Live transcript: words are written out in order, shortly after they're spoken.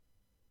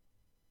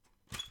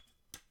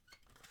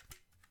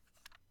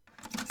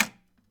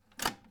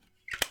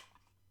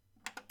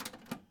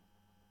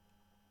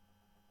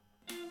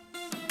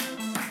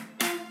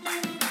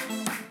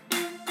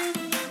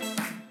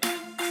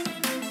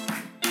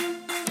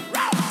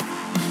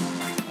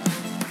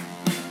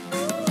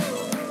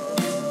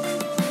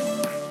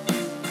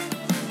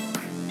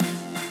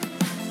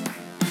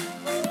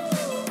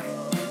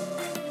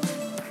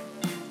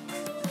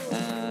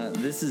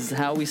is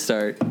how we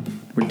start.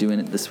 We're doing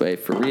it this way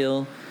for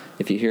real.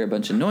 If you hear a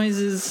bunch of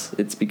noises,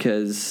 it's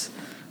because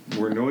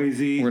we're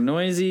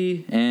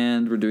noisy.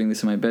 And we're doing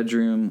this in my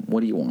bedroom.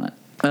 What do you want?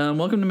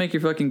 Welcome to Make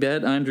Your Fucking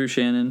Bed. I'm Drew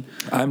Shannon.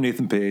 I'm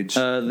Nathan Page.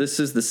 This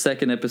is the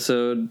second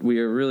episode. We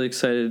are really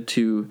excited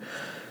to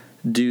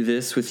do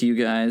this with you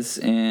guys,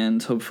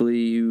 and hopefully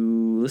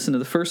you listen to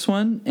the first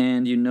one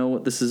and you know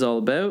what this is all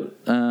about.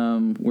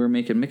 We're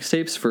making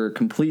mixtapes for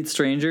complete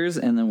strangers,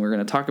 and then we're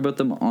going to talk about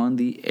them on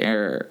the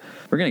air.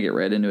 We're going to get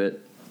right into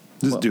it.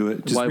 Do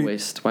it. Why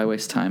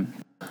waste time?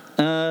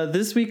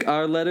 This week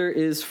our letter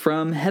is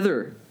from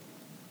Heather.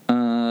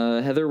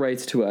 Heather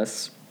writes to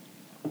us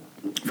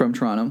from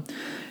Toronto,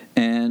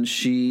 and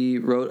she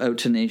wrote out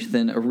to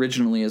Nathan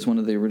originally as one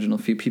of the original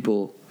few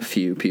people,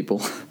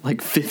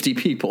 like 50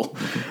 people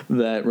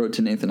that wrote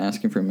to Nathan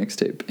asking for a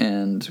mixtape,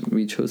 and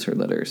we chose her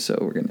letter, so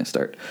we're going to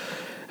start.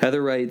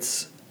 Heather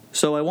writes,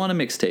 "So I want a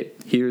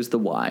mixtape. Here's the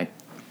why.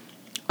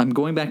 I'm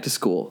going back to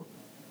school.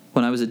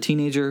 When I was a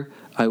teenager,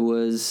 I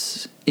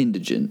was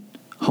indigent,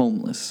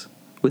 homeless,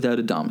 without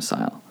a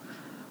domicile.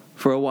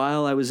 For a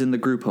while, I was in the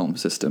group home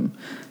system.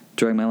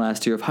 During my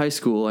last year of high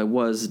school, I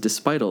was,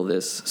 despite all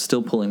this,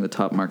 still pulling the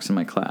top marks in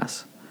my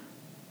class.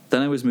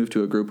 Then I was moved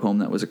to a group home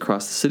that was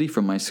across the city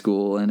from my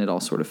school, and it all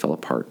sort of fell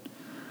apart.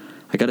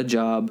 I got a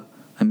job.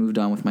 I moved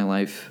on with my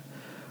life.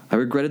 I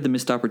regretted the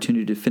missed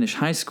opportunity to finish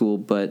high school,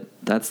 but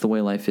that's the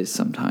way life is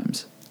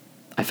sometimes.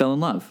 I fell in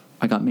love.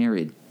 I got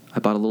married. I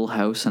bought a little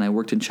house, and I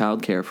worked in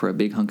childcare for a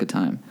big hunk of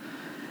time.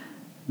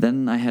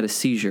 Then I had a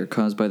seizure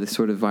caused by the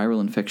sort of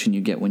viral infection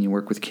you get when you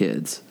work with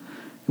kids.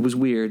 It was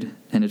weird,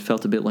 and it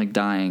felt a bit like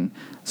dying,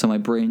 so my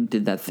brain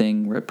did that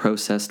thing where it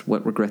processed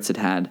what regrets it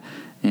had,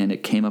 and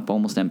it came up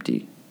almost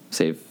empty,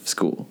 save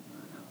school.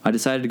 I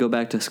decided to go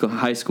back to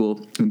high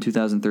school in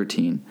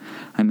 2013.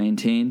 I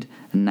maintained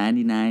a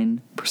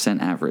 99%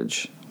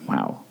 average.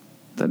 Wow,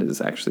 that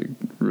is actually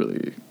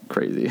really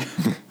crazy.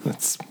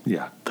 That's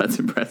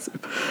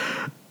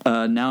impressive.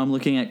 Now I'm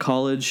looking at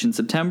college in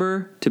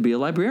September to be a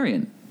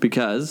librarian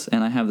because,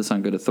 and I have this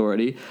on good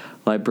authority,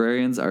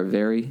 librarians are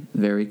very,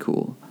 very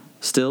cool.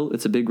 Still,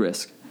 it's a big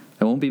risk.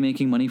 I won't be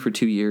making money for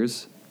 2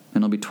 years,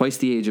 and I'll be twice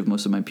the age of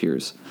most of my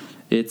peers.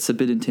 It's a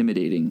bit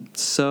intimidating.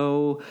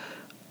 So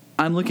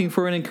I'm looking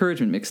for an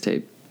encouragement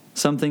mixtape.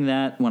 Something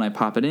that, when I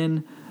pop it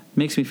in,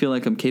 makes me feel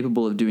like I'm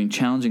capable of doing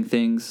challenging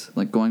things,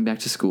 like going back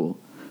to school.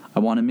 I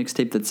want a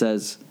mixtape that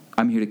says,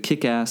 I'm here to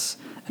kick ass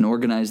and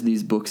organize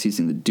these books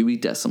using the Dewey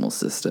Decimal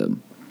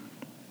System."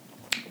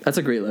 That's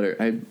a great letter.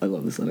 I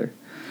love this letter.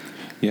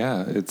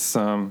 Yeah, it's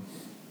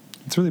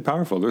really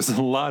powerful. There's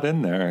a lot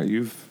in there.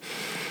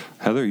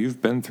 Heather,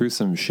 you've been through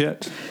some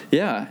shit.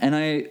 Yeah, and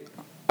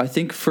I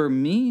think for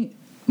me,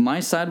 my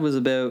side was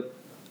about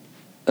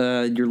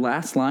your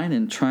last line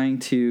and trying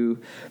to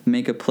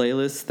make a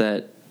playlist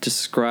that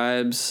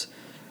describes,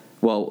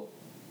 well,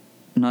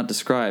 not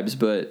describes,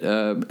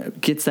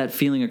 but gets that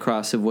feeling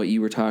across of what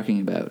you were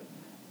talking about,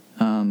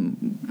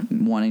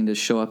 wanting to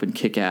show up and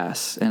kick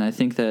ass. And I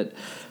think that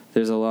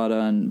there's a lot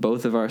on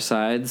both of our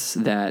sides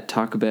that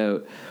talk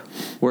about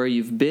where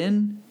you've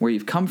been, where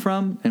you've come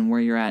from, and where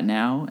you're at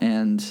now,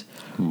 and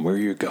where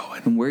you're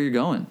going.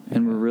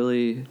 And we're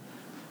really,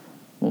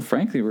 well,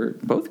 frankly, we're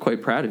both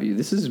quite proud of you.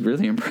 This is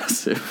really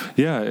impressive.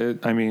 Yeah,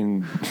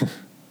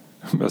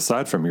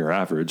 aside from your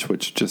average,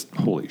 which just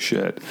holy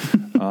shit,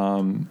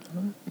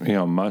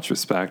 much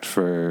respect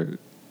for,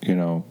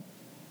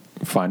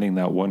 finding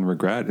that one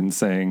regret and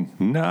saying,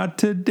 not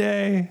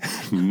today,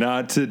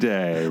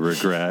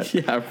 regret.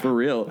 Yeah, for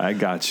real. I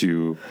got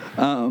you.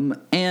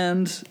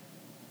 And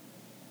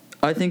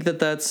I think that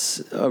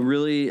that's a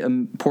really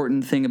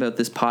important thing about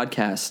this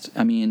podcast.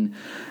 I mean,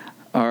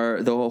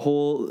 the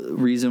whole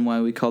reason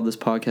why we call this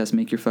podcast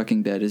Make Your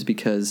Fucking Bed is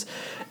because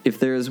if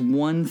there's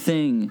one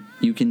thing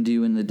you can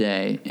do in the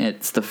day,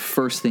 it's the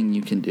first thing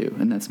you can do,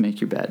 and that's make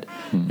your bed.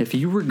 If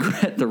you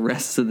regret the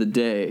rest of the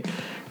day,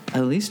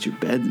 at least your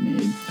bed's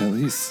made. At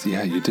least,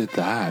 yeah, you did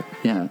that.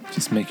 Yeah.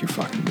 Just make your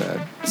fucking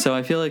bed. So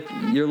I feel like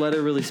your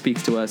letter really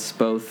speaks to us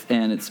both,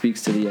 and it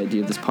speaks to the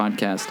idea of this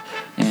podcast.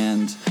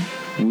 And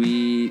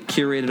we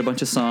curated a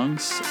bunch of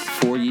songs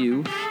for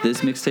you. This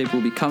mixtape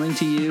will be coming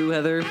to you,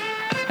 Heather,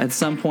 at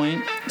some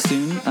point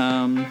soon.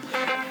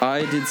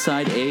 I did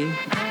side A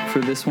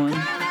for this one.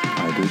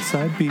 I did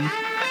side B.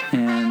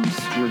 And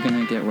we're going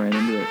to get right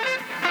into it.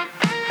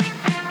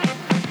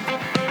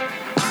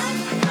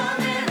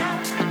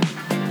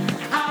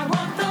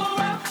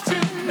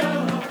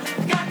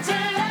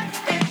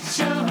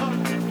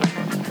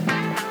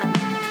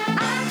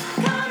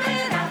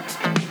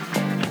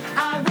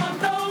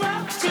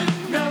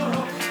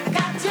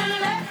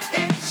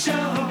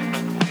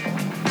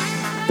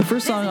 The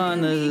first song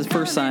on the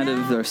first side of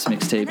our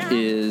mixtape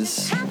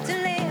is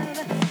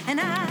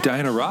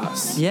Diana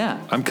Ross.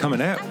 Yeah. I'm Coming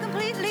Out.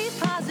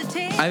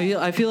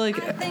 I feel like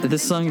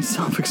this song is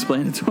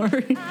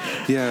self-explanatory.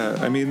 Yeah,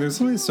 I mean, there's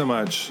only so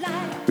much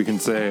we can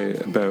say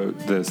about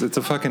this. It's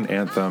a fucking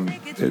anthem.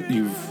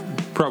 You've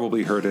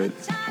probably heard it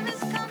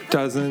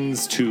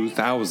dozens to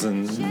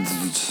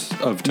thousands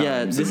of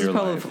times in your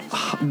life.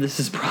 This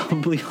is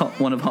probably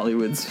one of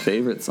Hollywood's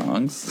favorite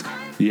songs.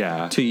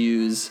 Yeah. To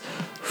use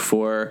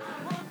for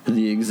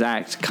the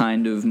exact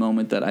kind of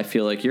moment that I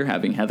feel like you're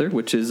having, Heather,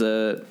 which is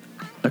a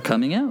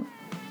coming out.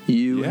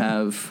 You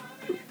have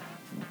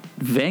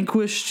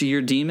vanquished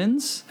your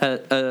demons.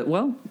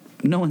 Well,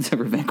 no one's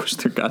ever vanquished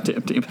their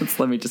goddamn demons.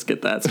 Let me just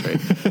get that straight.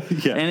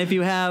 Yeah. And if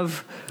you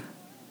have,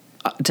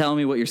 tell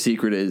me what your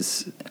secret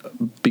is,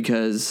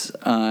 because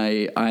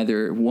I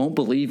either won't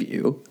believe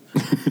you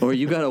or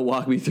you got to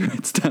walk me through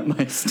it step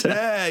by step.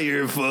 Ah,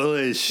 you're full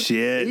of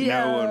shit.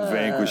 Yeah. No one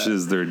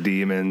vanquishes their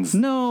demons.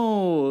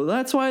 No,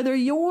 that's why they're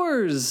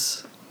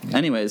yours.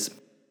 Anyways,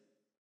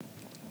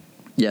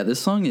 yeah, this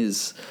song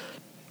is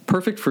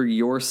perfect for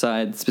your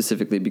side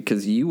specifically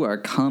because you are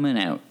coming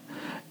out.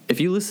 If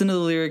you listen to the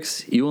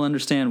lyrics, you will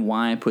understand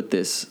why I put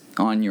this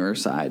on your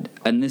side.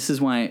 And this is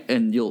why,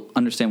 and you'll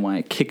understand why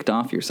I kicked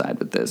off your side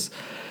with this.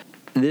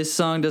 This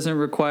song doesn't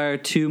require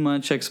too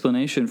much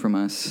explanation from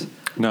us.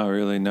 Not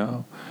really,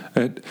 no.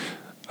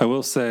 I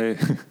will say,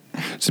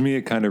 to me,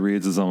 it kind of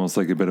reads as almost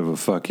like a bit of a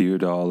fuck you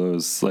to all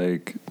those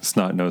like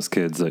snot-nosed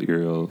kids that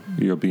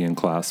you'll be in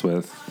class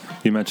with.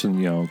 You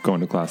mentioned,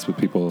 going to class with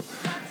people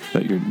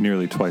that you're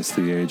nearly twice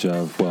the age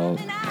of. Well,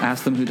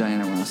 ask them who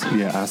Diana Ross is.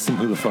 Yeah, ask them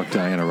who the fuck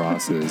Diana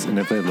Ross is. And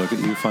if they look at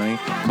you funny,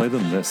 play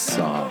them this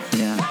song.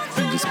 Yeah.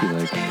 And just be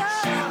like...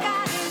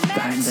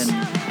 And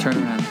then turn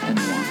around and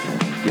walk.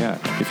 Yeah,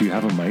 if you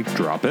have a mic,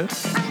 drop it.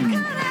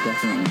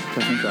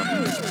 Definitely drop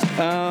it.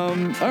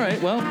 All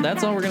right, well,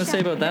 that's all we're going to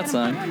say about that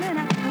song.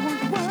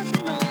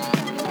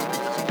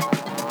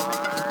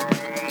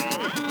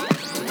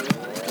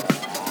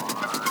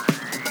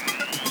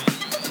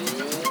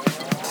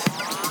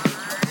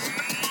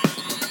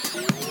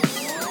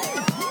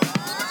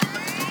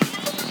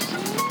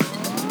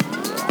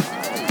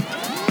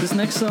 This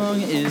next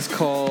song is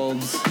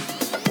called...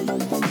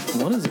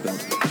 What is it called?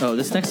 Oh,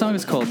 this next song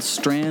is called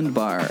Strand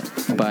Bar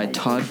by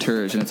Todd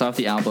Terje, and it's off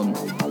the album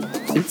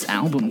It's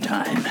Album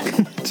Time.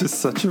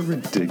 Just such a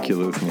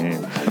ridiculous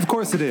name. Of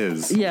course it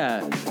is.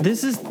 Yeah,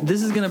 this is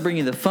going to bring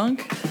you the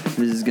funk.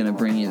 This is going to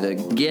bring you the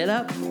get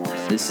up.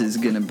 This is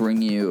going to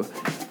bring you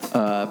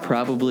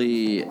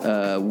probably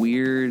a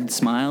weird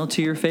smile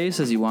to your face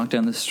as you walk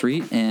down the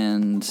street.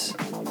 And...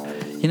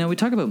 we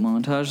talk about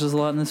montages a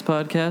lot in this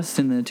podcast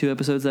in the 2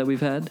 episodes that we've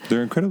had.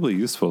 They're incredibly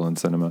useful in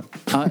cinema.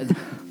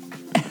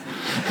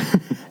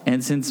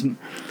 And since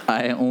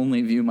I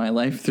only view my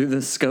life through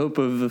the scope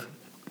of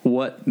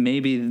what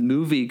maybe the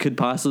movie could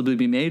possibly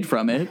be made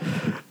from it,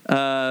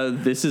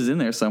 this is in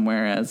there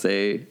somewhere as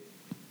a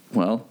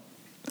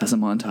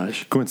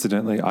montage.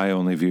 Coincidentally, I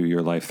only view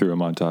your life through a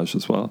montage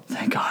as well.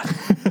 Thank God.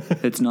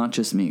 It's not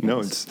just me. No,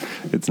 it's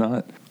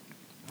not.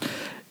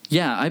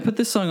 Yeah, I put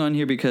this song on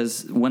here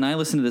because when I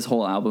listen to this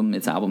whole album,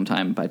 It's Album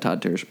Time by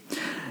Todd Terje.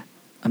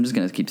 I'm just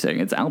going to keep saying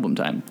it's album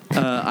time.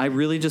 I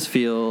really just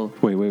feel...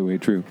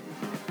 Wait, Drew.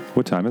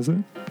 What time is it?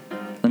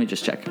 Let me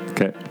just check.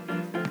 Okay.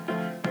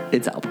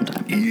 It's album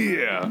time.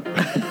 Yeah.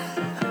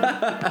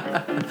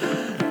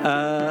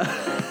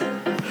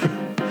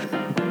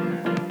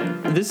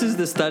 This is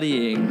the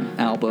studying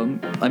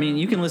album. I mean,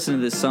 you can listen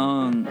to this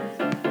song.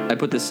 I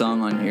put this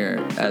song on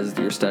here as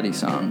your study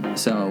song.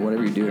 So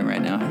whatever you're doing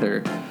right now,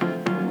 Heather,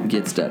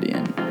 get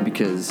studying.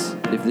 Because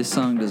if this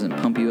song doesn't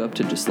pump you up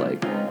to just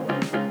like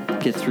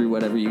get through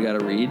whatever you got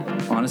to read,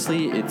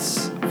 honestly,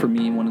 it's for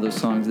me one of those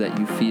songs that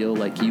you feel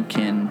like you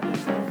can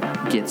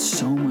get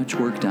so much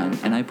work done.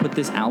 And I put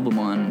this album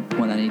on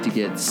when I need to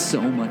get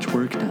so much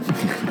work done.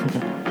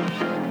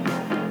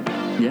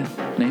 Yeah,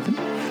 Nathan?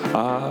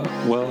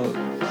 Well,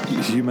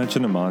 you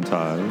mentioned a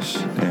montage,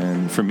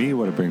 and for me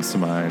what it brings to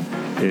mind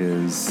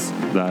is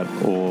that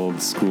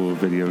old school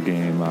video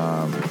game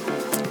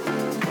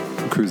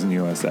Cruising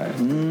USA.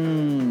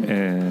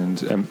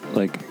 And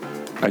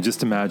I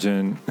just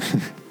imagine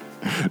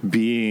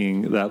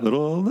being that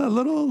little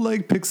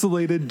like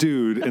pixelated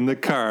dude in the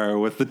car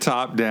with the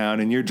top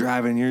down, and you're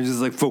driving, you're just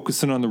like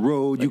focusing on the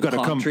road. Like you got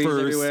to come first.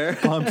 Everywhere.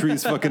 Palm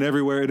trees fucking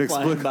everywhere.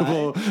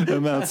 Inexplicable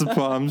amounts of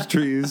palm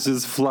trees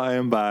just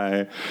flying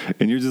by,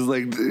 and you're just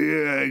like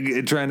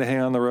trying to hang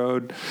on the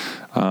road.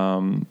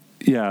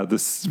 Yeah,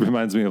 this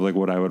reminds me of like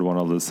what I would want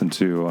to listen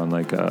to on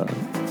like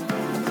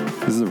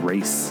this is a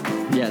race.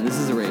 Yeah, this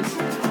is a race.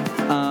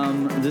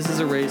 This is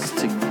a race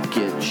to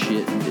get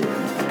shit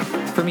done.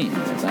 For me,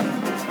 anyways, I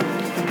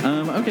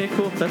don't know. Okay,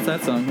 cool. That's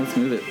that song. Let's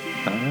move it.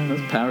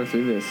 Let's power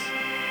through this.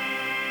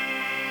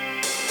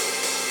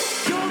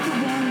 You're the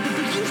one that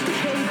they used to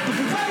hate, but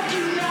they like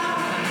you now.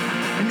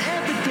 And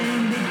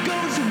everything that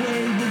goes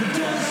away with a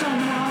does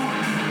somehow.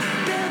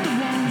 They're the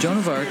ones. Joan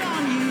of Arc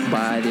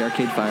by the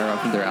Arcade Fire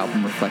off of their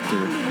album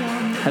Reflector.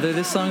 Heather,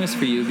 this song is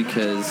for you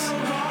because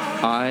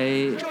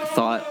I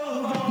thought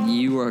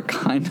you were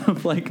kind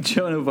of like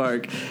Joan of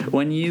Arc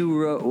when you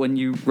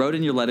wrote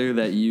in your letter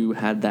that you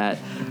had that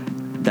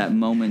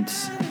moment,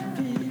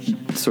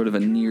 sort of a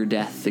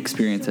near-death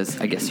experience, as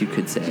I guess you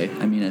could say.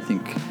 I mean, I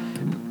think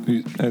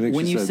I think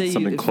When she you said say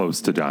something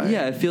close to dying.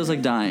 Yeah, it feels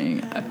like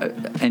dying.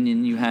 And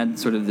then you had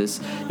sort of this,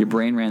 your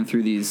brain ran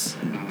through these,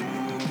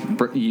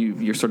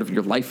 your sort of,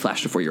 your life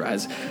flashed before your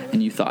eyes,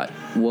 and you thought,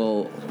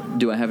 well,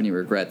 do I have any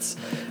regrets?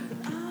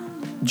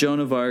 Joan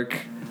of Arc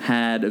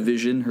had a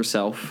vision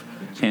herself,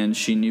 and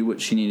she knew what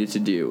she needed to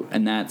do.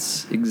 And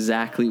that's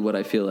exactly what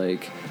I feel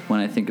like when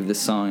I think of this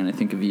song and I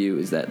think of you,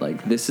 is that,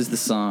 like, this is the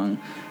song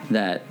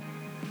that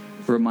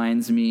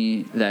reminds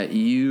me that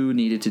you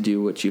needed to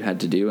do what you had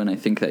to do, and I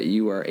think that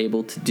you are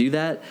able to do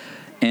that.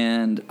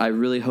 And I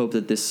really hope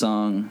that this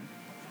song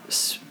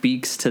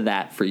speaks to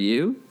that for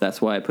you.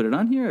 That's why I put it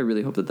on here. I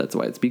really hope that that's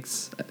why it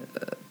speaks,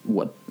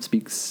 what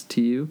speaks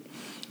to you.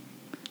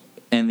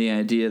 And the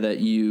idea that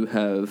you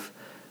have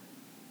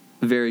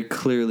very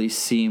clearly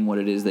seen what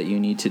it is that you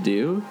need to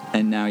do,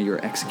 and now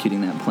you're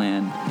executing that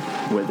plan,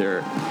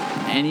 whether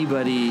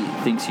anybody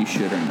thinks you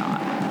should or not.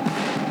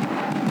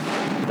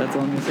 That's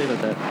all I'm going to say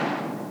about that.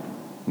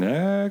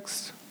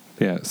 Next.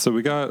 Yeah, so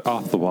we got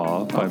Off the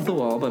Wall. Off the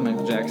Wall by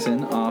Michael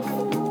Jackson.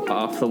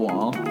 Off the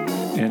Wall.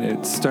 And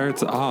it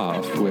starts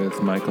off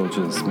with Michael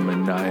just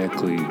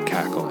maniacally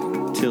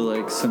cackling. To,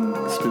 like, some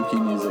spooky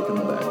music in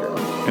the background.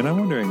 And I'm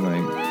wondering,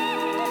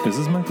 like, is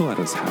this Michael at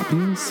his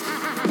happiest?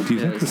 Do you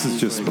think this is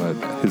just like,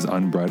 what his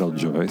unbridled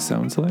joy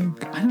sounds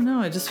like? I don't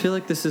know. I just feel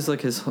like this is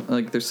like his,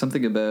 like, there's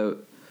something about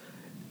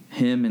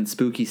him and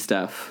spooky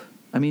stuff.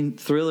 I mean,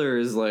 Thriller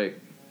is like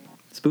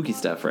spooky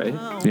stuff, right?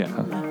 Yeah.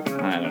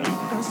 I don't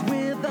know.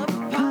 We're the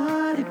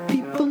party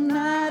people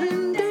night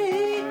and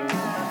day,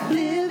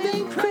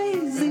 living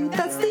crazy,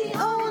 that's the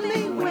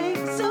only way.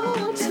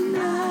 So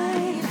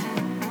tonight,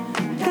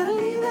 gotta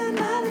leave that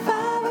 9 to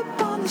 5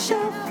 up on the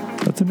shelf.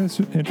 That's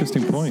an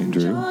interesting point,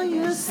 Drew. Enjoy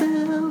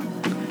yourself.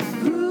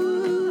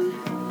 Ooh,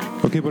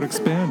 Okay, but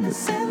expand it.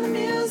 send the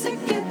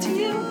music, get to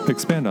you.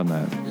 Expand on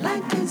that.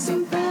 Like this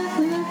so bad.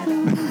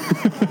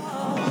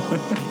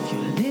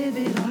 Live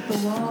it off the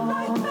wall.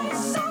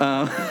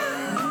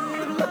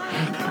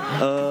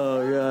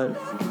 Oh, God.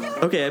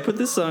 Okay, I put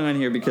this song on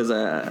here because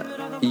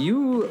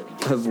you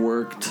have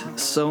worked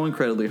so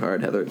incredibly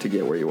hard, Heather, to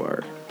get where you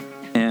are.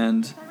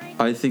 And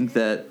I think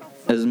that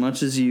as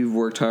much as you've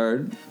worked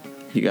hard,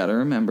 you got to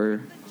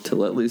remember to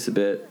let loose a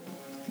bit.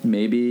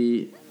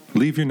 Maybe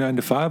Leave your 9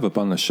 to 5 up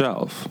on the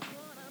shelf,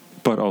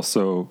 but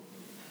also,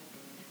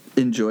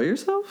 enjoy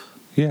yourself?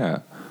 yeah,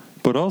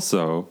 but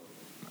also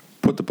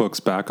put the books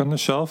back on the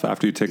shelf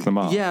after you take them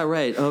off. Yeah,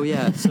 right. Oh,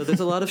 yeah. So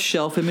there's a lot of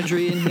shelf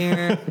imagery in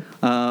here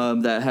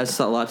that has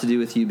a lot to do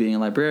with you being a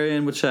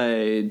librarian, which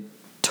I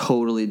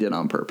totally did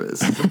on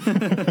purpose.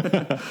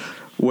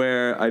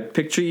 Where I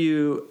picture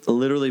you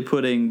literally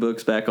putting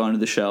books back onto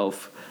the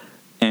shelf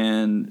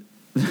and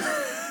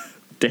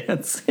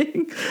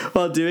dancing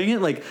while doing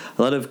it. Like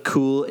a lot of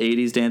cool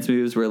 80s dance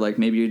moves where, like,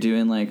 maybe you're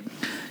doing, like,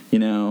 you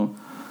know,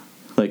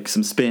 like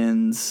some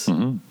spins.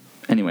 Mm-hmm.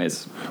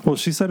 Anyways. Well,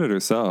 she said it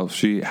herself.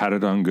 She had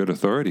it on good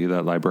authority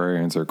that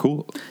librarians are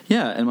cool.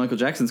 Yeah, and Michael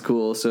Jackson's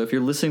cool. So if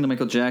you're listening to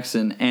Michael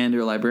Jackson and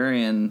you're a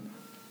librarian,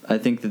 I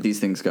think that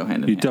these things go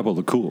hand in You hand. double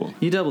the cool.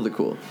 You double the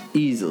cool.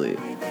 Easily.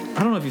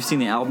 I don't know if you've seen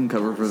the album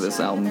cover for this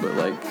album, but,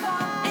 like,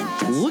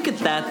 look at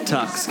that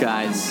tux,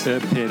 guys.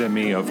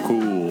 Epitome of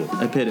cool.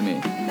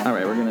 Epitome. All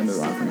right, we're going to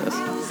move on from this.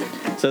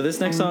 So this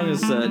next song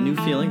is New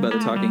Feeling by the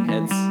Talking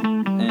Heads,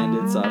 and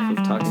it's off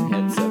of Talking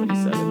Heads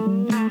 77.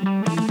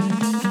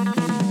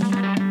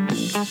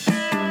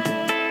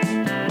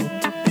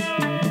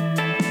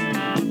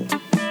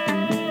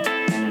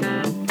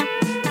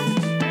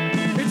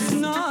 It's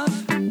not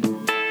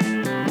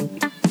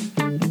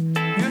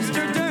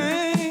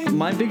yesterday.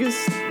 My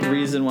biggest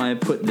reason why I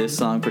put this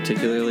song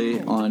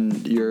particularly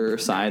on your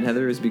side,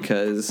 Heather, is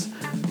because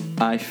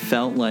I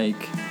felt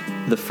like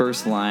the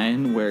first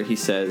line where he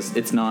says,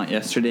 "It's not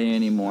yesterday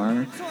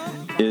anymore,"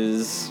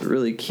 is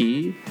really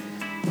key.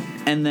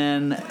 And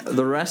then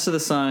the rest of the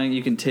song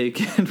you can take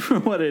it for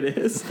what it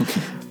is.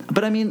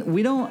 But I mean,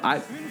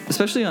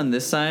 especially on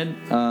this side,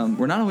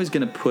 we're not always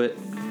going to put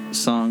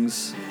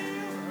songs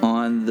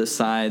on the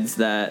sides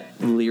that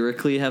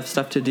lyrically have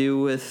stuff to do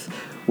with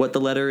what the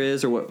letter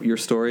is or what your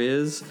story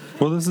is.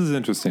 Well, this is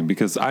interesting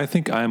because I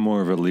think I'm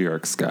more of a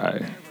lyrics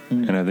guy,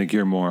 and I think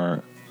you're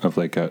more of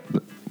like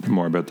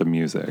more about the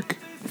music.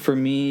 For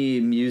me,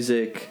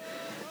 music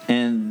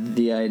and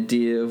the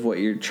idea of what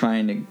you're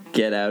trying to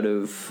get out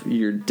of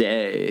your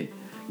day,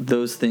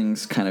 those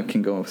things kind of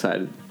can go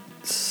outside.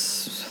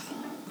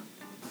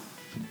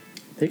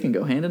 They can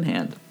go hand in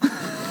hand.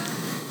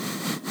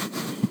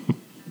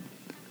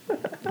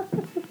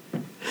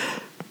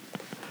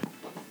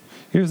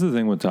 Here's the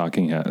thing with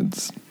Talking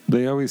Heads.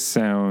 They always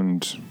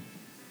sound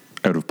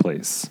out of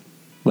place.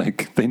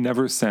 Like, they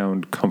never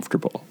sound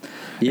comfortable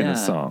in a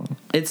song.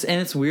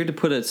 It's weird to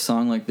put a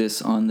song like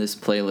this on this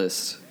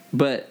playlist,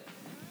 but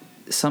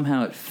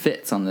somehow it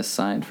fits on this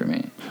side for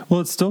me.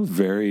 Well, it's still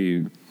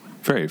very,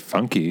 very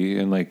funky.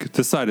 And, like,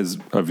 this side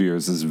of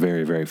yours is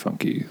very, very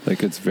funky.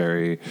 Like, it's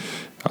very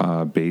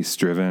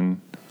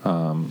bass-driven.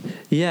 Especially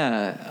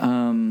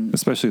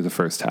the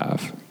first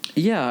half.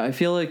 Yeah, I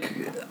feel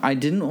like I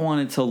didn't want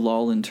it to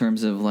lull in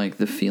terms of like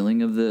the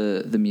feeling of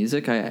the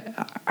music.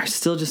 I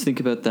still just think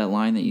about that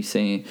line that you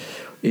say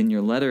in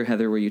your letter,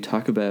 Heather, where you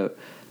talk about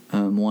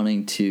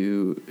wanting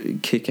to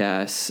kick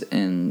ass,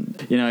 and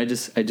I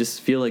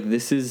just feel like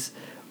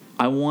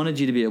I wanted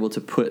you to be able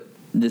to put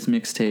this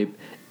mixtape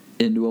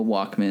into a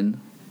Walkman,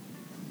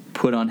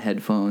 put on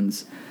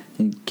headphones,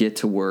 and get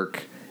to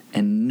work.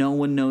 And no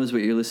one knows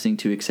what you're listening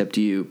to except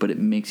you, but it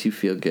makes you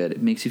feel good.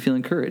 It makes you feel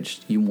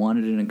encouraged. You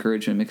wanted an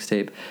encouragement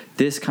mixtape.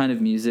 This kind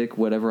of music,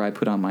 whatever I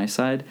put on my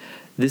side,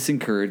 this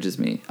encourages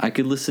me. I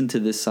could listen to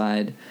this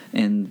side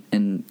and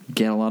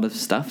get a lot of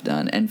stuff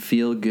done and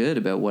feel good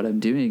about what I'm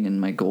doing and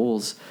my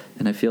goals.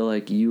 And I feel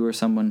like you are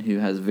someone who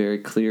has very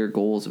clear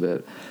goals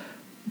about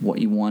what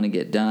you want to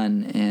get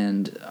done.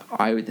 And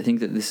I would think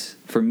that this,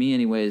 for me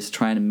anyways,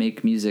 trying to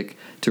make music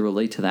to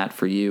relate to that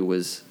for you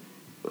was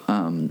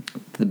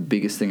the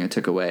biggest thing I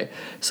took away.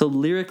 So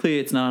lyrically,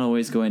 it's not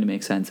always going to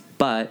make sense,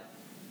 but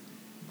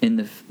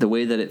in the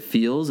way that it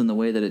feels and the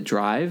way that it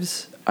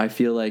drives, I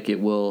feel like it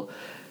will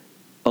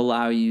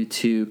allow you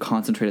to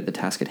concentrate at the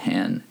task at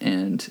hand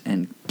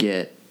and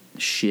get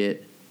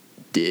shit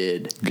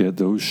did. Get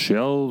those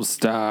shelves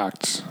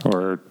stocked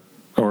or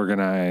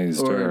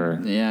organized or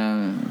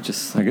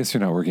just. I guess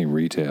you're not working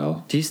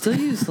retail. Do you still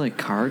use like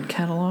card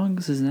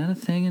catalogs? Isn't that a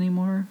thing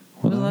anymore?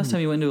 When was the last time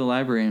you went to a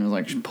library and was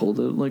like, she pulled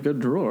out like a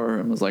drawer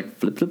and was like,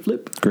 flip, flip,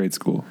 flip? Grade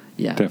school.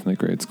 Yeah. Definitely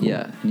grade school.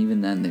 Yeah. And even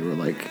then they were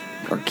like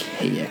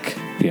archaic.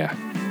 Yeah.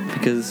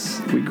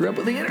 Because we grew up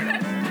with the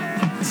internet.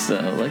 So,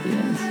 lucky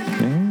us.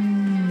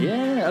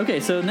 Yeah. Okay,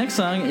 so next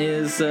song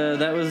is,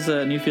 that was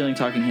New Feeling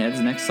Talking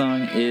Heads. Next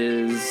song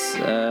is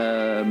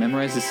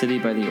Memorize the City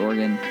by The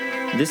Organ.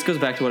 This goes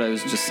back to what I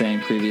was just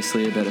saying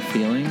previously about a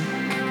feeling.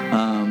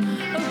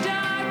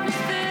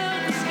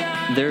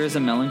 There is a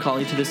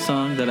melancholy to this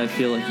song that I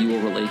feel like you will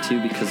relate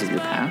to because of your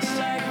past.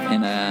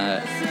 And I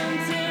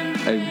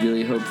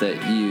really hope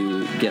that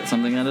you get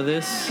something out of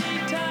this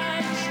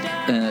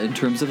in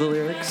terms of the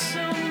lyrics.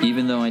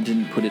 Even though I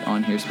didn't put it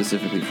on here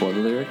specifically for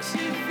the lyrics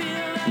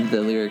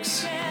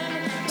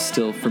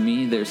still, for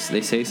me,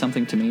 they say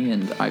something to me,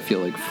 and I feel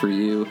like for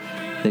you,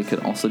 they could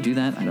also do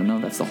that. I don't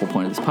know. That's the whole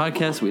point of this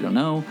podcast. We don't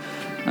know.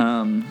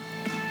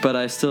 But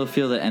I still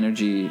feel the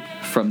energy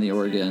from The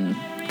Organ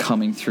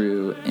coming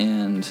through,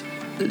 and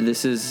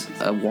this is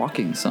a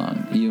walking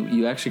song.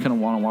 You actually kind of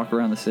want to walk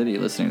around the city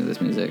listening to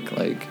this music.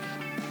 Like,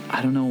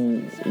 I don't know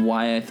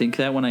why I think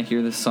that when I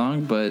hear this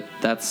song, but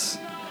that's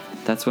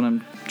what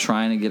I'm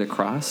trying to get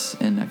across.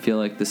 And I feel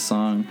like this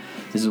song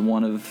is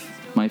one of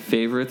my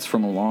favorites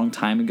from a long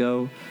time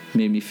ago. It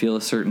made me feel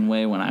a certain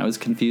way when I was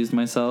confused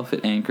myself.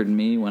 It anchored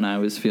me when I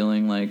was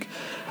feeling like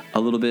a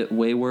little bit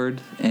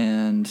wayward,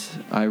 and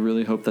I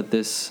really hope that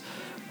this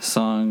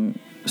song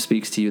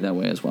speaks to you that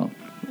way as well.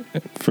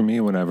 For me,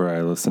 whenever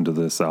I listen to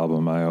this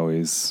album, I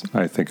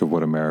think of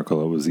what a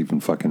miracle it was even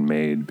fucking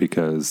made,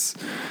 because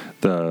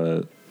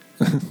the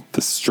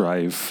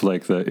strife,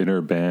 like the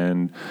inner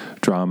band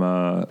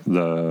drama,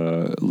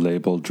 the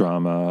label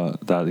drama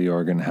that The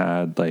Organ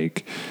had,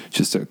 like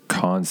just a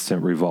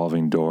constant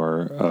revolving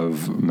door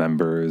of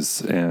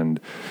members. And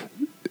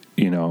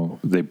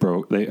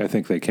I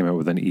think they came out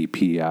with an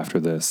EP after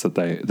this that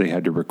they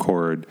had to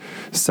record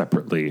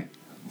separately.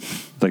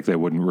 Like they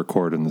wouldn't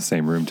record in the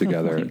same room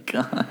together. Oh my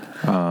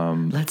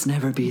God. Let's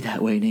never be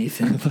that way,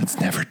 Nathan. Let's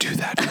never do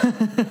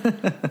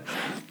that.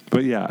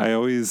 But yeah,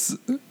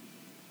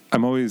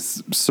 I'm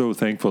always so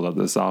thankful that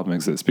this album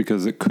exists,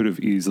 because it could have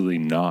easily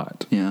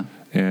not. Yeah.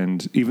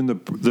 And even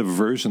the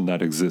version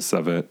that exists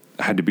of it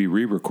had to be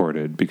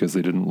re-recorded because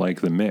they didn't like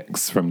the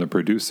mix from the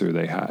producer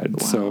they had.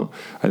 Wow. So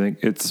I think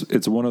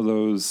it's one of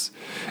those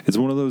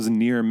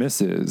near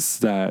misses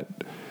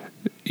that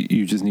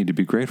you just need to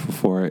be grateful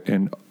for it.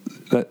 And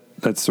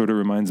that sort of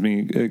reminds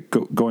me,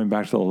 going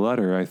back to the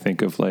letter, I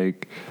think of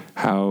like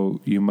how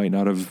you might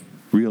not have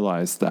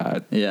realized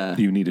that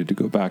you needed to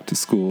go back to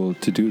school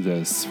to do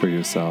this for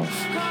yourself.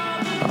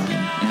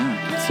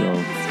 So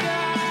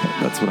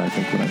that's what I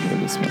think when I hear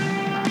this one.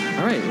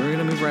 All right, we're going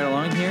to move right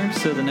along here.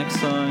 So the next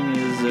song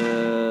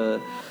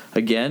is,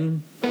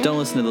 again, don't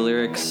listen to the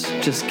lyrics.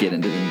 Just get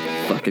into the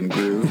fucking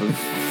groove of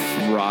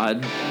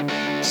Rod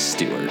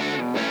Stewart.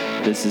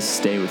 This is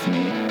Stay With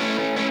Me.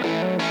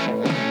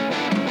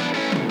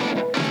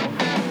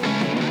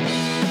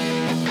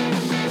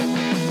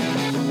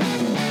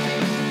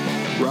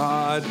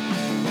 Rod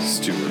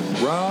Stewart.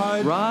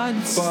 Rod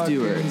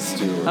Stewart.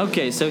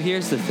 Okay, so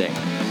here's the thing.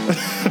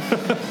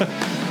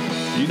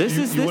 You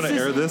want to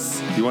air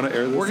this? You want to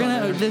air this? We're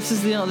gonna. This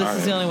is the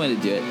only way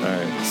to do it. All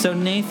right. So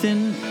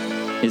Nathan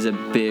is a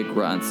big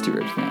Rod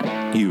Stewart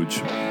fan.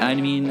 Huge. I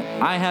mean,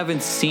 I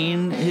haven't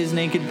seen his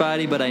naked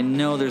body, but I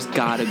know there's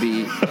got to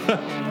be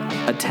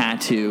a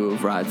tattoo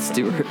of Rod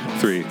Stewart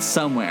 3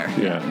 somewhere.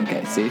 Yeah.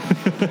 Okay. See.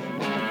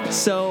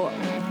 So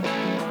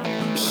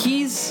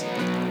he's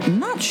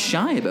not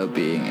shy about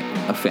being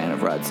a fan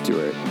of Rod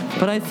Stewart,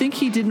 but I think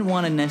he didn't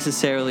want to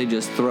necessarily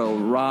just throw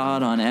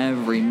Rod on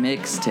every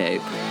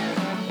mixtape.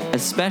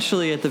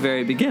 especially at the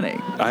very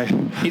beginning.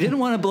 He didn't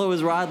want to blow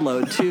his rod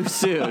load too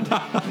soon.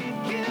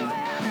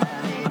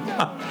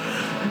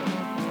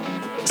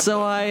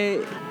 So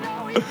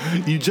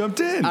You jumped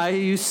in. I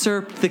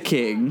usurped the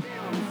king.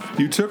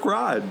 You took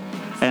Rod.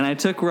 And I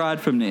took Rod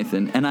from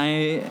Nathan, and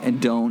I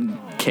don't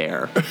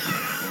care.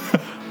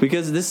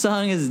 Because this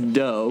song is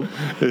dope.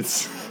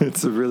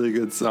 It's a really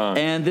good song.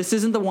 And this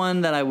isn't the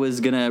one that I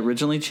was going to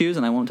originally choose,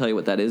 and I won't tell you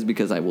what that is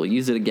because I will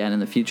use it again in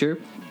the future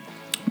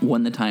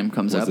when the time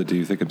comes up. Do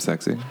you think I'm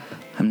sexy?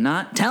 I'm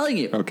not telling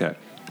you. Okay.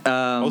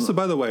 Also,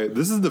 by the way,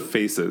 this is the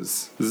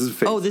Faces. This is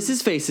Faces. Oh, this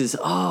is Faces.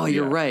 Oh,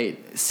 you're right.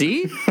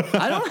 See?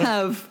 I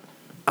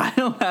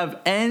don't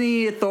have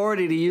any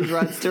authority to use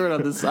Rod Stewart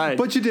on the side.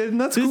 But you did, and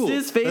that's cool.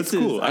 This is Faces.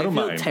 That's cool. I don't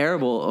feel mind.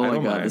 terrible. Oh, my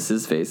God, mind. this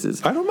is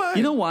Faces. I don't mind.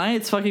 You know why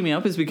it's fucking me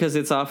up is because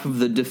it's off of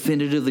the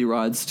definitively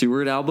Rod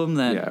Stewart album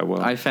that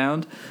I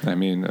found. I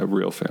mean, a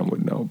real fan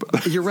would know,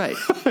 but... You're right.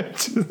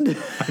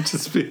 I'm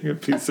just being a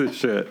piece of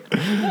shit.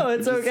 No,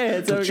 it's okay.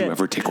 It's don't okay. Don't you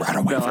ever take Rod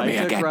away from me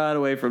again. I took Rod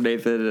away from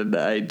Nathan, and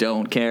I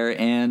don't care.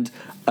 And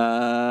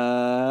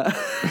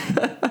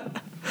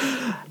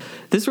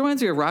this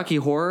reminds me of Rocky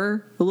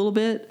Horror a little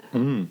bit.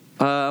 I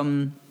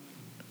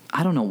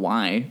don't know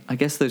why. I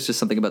guess there's just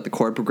something about the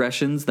chord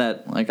progressions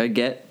that I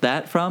get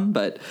that from.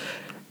 But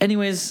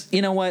anyways,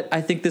 you know what?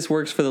 I think this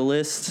works for the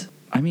list.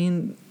 I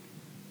mean,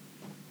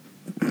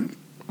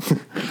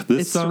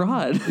 it's song,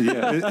 Rod.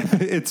 Yeah,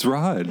 it's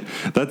Rod.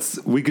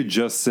 We could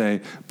just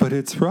say, but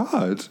it's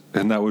Rod,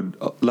 and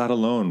that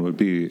alone would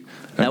be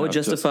that would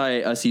justify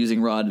us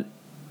using Rod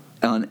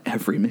on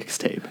every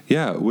mixtape.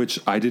 Yeah, which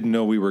I didn't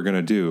know we were going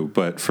to do,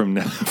 but from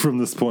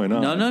this point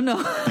on.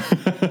 No.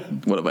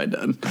 What have I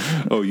done?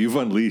 Oh, you've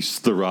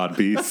unleashed the Rod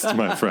Beast,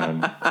 my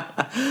friend.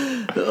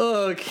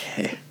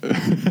 Okay.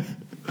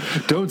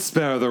 Don't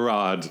spare the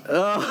Rod.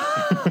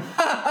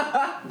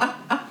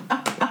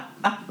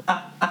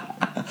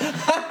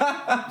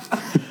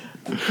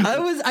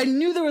 I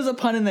knew there was a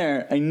pun in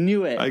there. I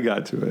knew it. I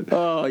got to it.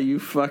 Oh, you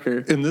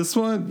fucker. In this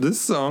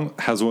song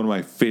has one of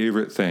my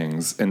favorite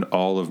things in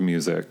all of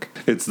music.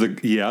 It's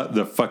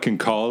the fucking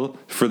call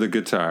for the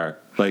guitar.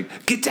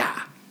 Like,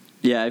 guitar.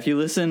 Yeah, if you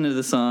listen to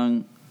the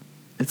song,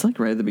 it's like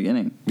right at the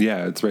beginning.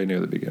 Yeah, it's right near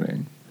the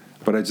beginning.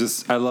 But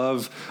I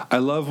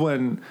love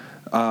when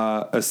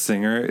a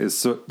singer is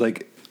so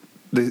like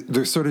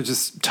they're sort of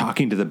just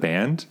talking to the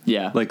band,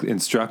 like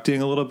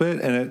instructing a little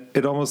bit, and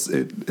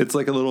it's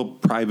like a little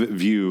private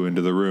view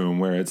into the room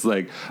where it's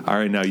like, all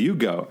right, now you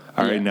go,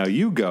 all right, now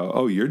you go.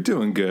 Oh, you're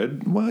doing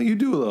good. Well, you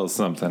do a little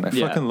something. I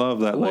fucking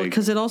love that. Well,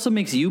 because it also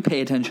makes you pay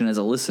attention as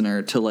a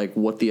listener to like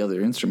what the other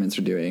instruments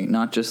are doing,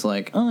 not just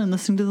like, oh, I'm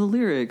listening to the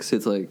lyrics.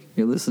 It's like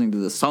you're listening to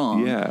the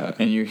song,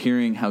 and you're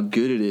hearing how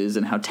good it is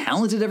and how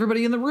talented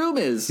everybody in the room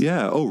is.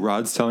 Yeah. Oh,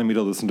 Rod's telling me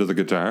to listen to the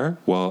guitar.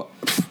 Well,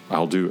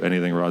 I'll do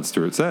anything Rod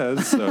Stewart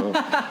says. So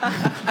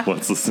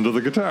let's listen to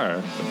the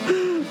guitar.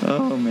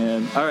 Oh,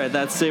 man. All right,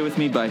 that's Stay With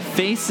Me by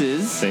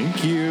Faces.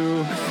 Thank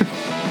you.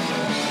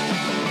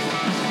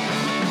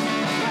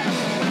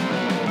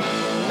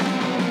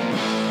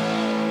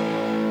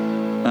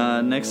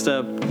 Next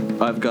up,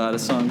 I've got a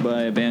song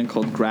by a band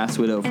called Grass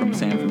Widow from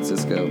San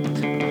Francisco.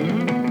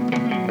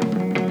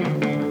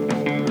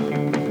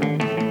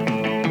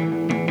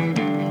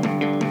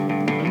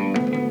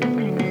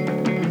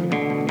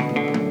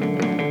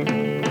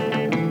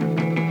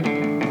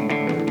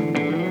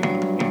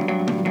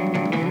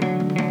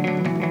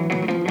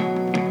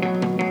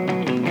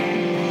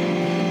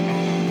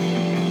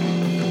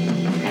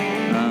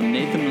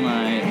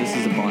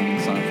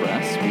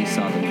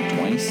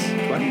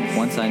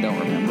 I don't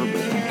remember,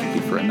 but it could be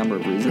for a number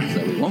of reasons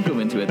that we won't go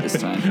into at this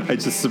time. I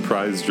just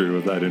surprised Drew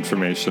with that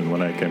information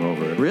when I came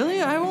over.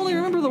 Really? I only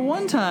remember the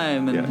one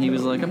time, and he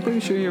was like, I'm pretty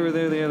sure you were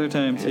there the other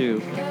time,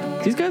 too.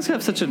 These guys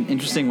have such an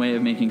interesting way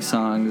of making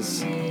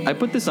songs. I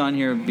put this on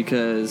here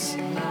because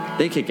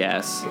they kick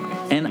ass.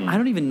 And I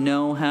don't even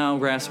know how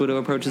Grass Widow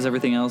approaches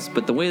everything else,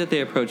 but the way that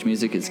they approach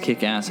music is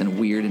kick ass and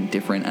weird and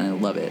different, and I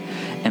love it.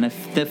 And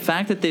the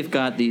fact that they've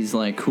got these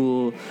like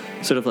cool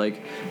sort of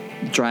like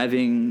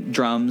driving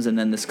drums and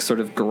then this sort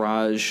of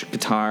garage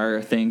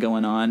guitar thing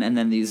going on, and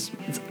then these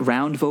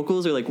round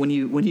vocals, or like when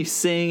you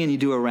sing and you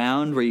do a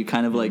round where you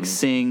kind of like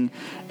sing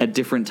at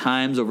different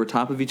times over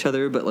top of each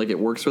other, but like it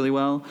works really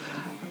well.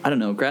 I don't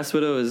know. Grass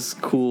Widow is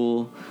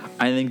cool.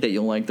 I think that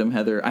you'll like them,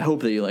 Heather. I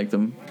hope that you like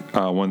them.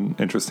 One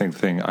interesting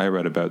thing I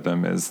read about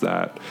them is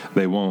that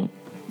they won't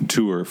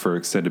tour for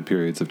extended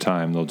periods of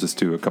time. They'll just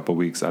do a couple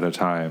weeks at a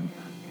time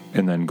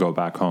and then go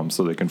back home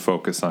so they can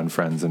focus on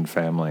friends and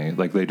family.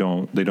 Like they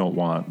don't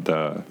want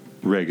the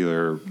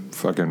regular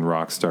fucking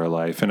rock star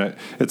life. And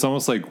it's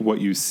almost like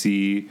what you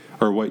see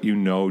or what you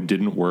know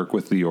didn't work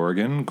with the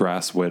organ.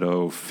 Grass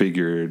Widow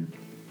figured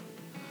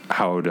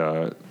how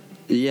to...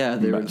 Yeah,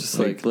 they were just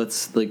like,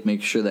 let's like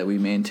make sure that we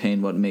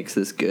maintain what makes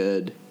this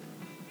good.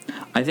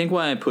 I think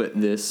why I put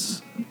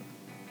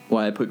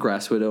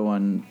Grass Widow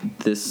on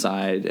this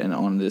side and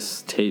on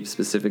this tape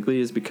specifically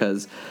is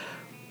because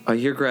I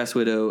hear Grass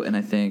Widow and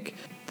I think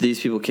these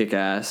people kick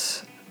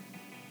ass.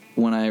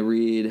 When I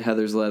read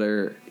Heather's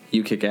letter,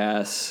 you kick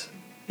ass.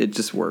 it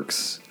just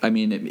works. I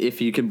mean,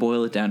 if you can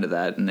boil it down to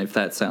that, and if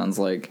that sounds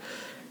like,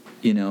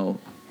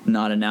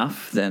 not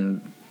enough,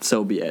 then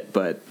so be it.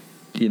 But,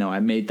 I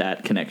made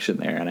that connection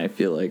there, and I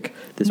feel like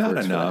this Not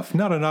works. enough.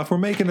 Not enough. We're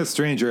making a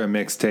stranger a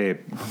mixtape.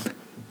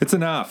 It's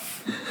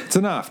enough. It's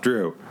enough,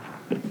 Drew.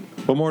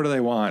 What more do they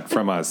want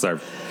from us?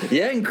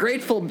 Yeah,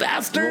 ungrateful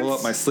bastards. Roll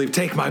up my sleeve.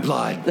 Take my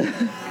blood.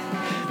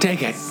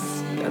 Take it.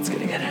 That's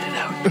getting edited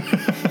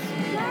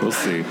out. We'll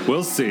see.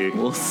 We'll see.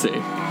 We'll see.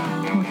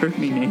 Don't hurt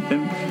me,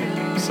 Nathan.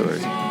 Sorry.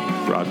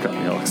 Rod got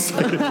me all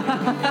excited.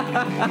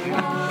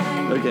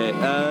 Okay,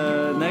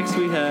 next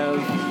we have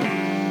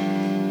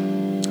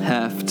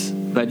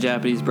Heft by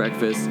Japanese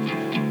Breakfast.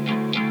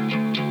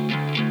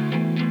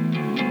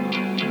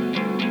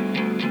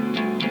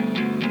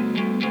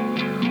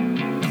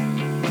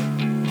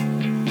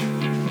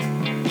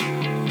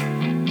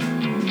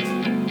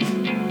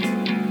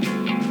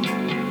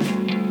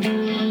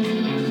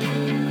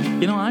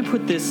 I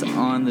put this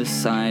on this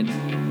side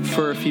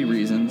for a few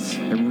reasons.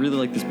 I really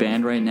like this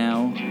band right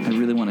now. I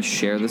really want to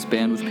share this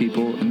band with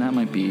people, and that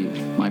might be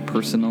my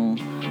personal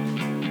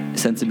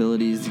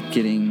sensibilities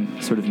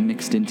getting sort of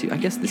mixed into. I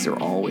guess these are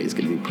always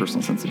going to be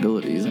personal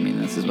sensibilities. I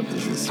mean, this is what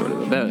this is sort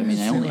of about. I mean,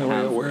 I only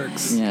have it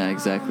works. Yeah,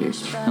 exactly.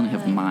 I only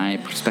have my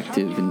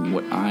perspective and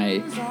what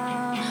I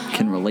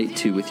can relate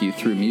to with you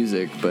through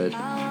music, but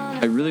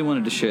I really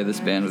wanted to share this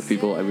band with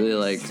people. I really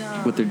like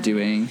what they're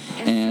doing,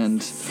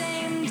 and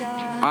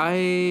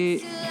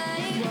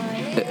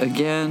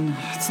again,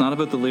 it's not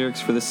about the lyrics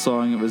for this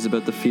song, it was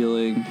about the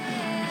feeling.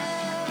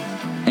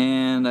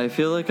 And I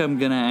feel like I'm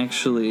gonna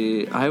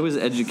I was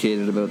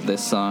educated about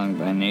this song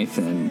by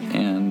Nathan,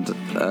 and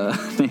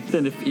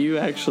Nathan, if you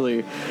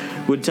actually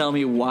would tell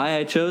me why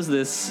I chose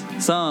this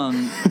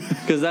song,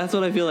 because that's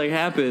what I feel like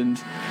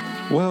happened.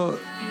 Well,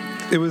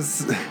 it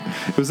was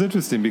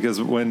interesting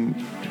because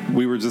when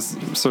we were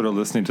just sort of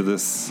listening to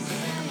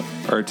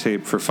our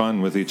tape for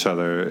fun with each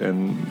other,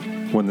 and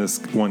when this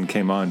one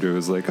came on, Drew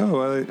was like,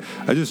 oh,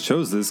 I just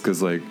chose this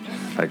because, like,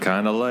 I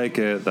kind of like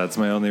it. That's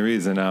my only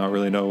reason. I don't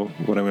really know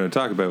what I'm going to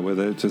talk about with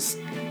it. Just,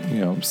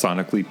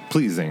 sonically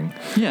pleasing.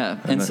 Yeah,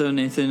 and so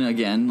Nathan,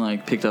 again,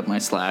 picked up my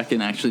slack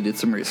and actually did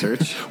some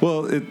research.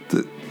 Well,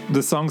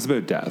 the song's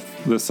about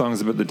death. The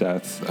song's about the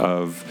death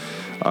of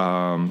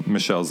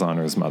Michelle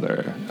Zahner's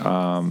mother.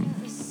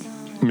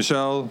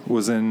 Michelle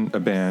was in a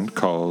band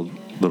called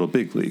Little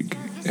Big League,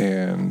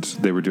 and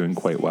they were doing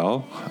quite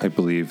well. I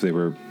believe they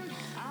were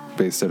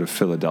based out of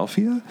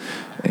Philadelphia,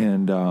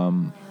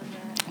 and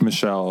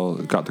Michelle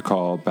got the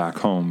call back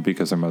home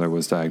because her mother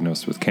was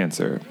diagnosed with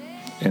cancer,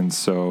 and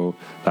so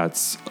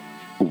that's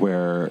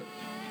where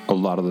a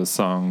lot of the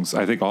songs,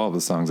 I think all of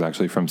the songs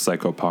actually from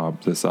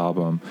Psychopop, this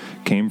album,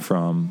 came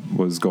from,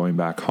 was going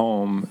back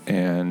home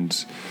and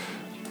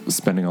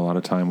spending a lot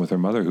of time with her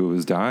mother who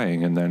was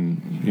dying, and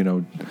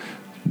then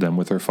then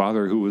with her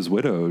father who was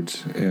widowed.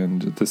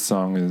 And this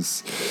song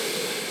is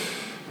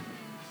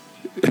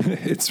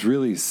it's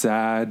really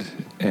sad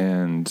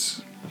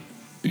and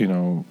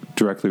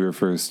directly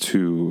refers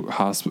to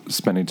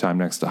spending time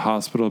next to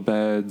hospital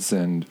beds,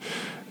 and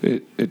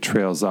it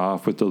trails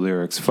off with the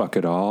lyrics "fuck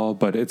it all,"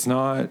 but it's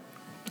not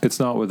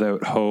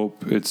without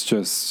hope. It's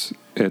just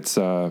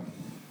well,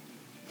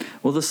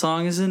 the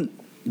song isn't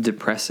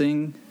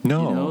depressing.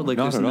 No, not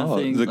there's at all.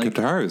 nothing, The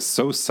guitar is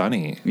so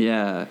sunny.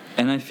 Yeah,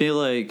 and I feel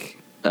like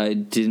I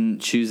didn't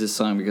choose this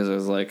song because I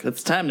was like,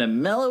 it's time to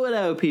mellow it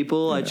out,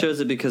 people. Yeah. I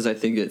chose it because I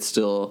think it's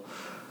still,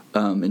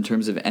 in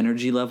terms of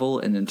energy level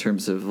and in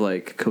terms of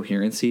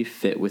coherency,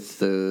 fit with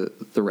the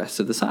rest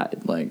of the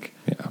side.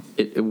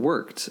 It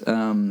worked,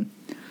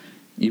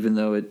 even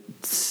though it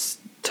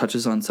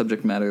touches on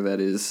subject matter that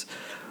is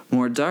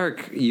more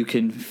dark. You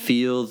can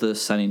feel the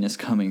sunniness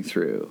coming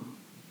through.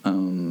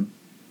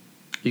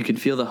 You can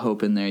feel the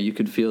hope in there. You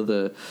can feel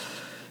the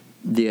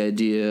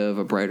idea of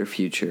a brighter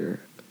future.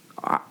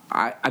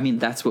 I mean,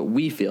 that's what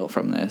we feel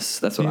from this.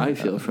 That's what I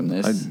feel from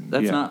this.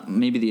 That's not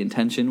maybe the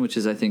intention, which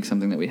is, I think,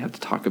 something that we have to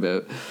talk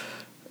about.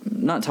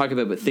 Not talk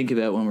about, but think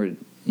about when we're,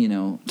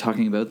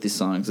 talking about these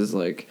songs, is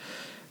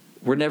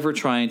we're never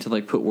trying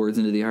to put words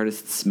into the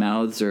artists'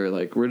 mouths, or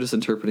we're just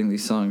interpreting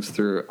these songs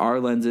through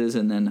our lenses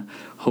and then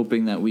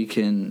hoping that we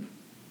can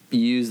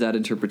use that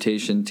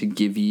interpretation to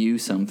give you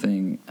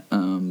something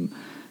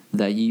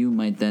that you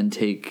might then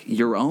take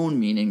your own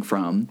meaning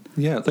from.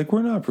 Yeah,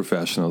 we're not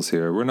professionals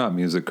here. We're not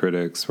music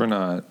critics. We're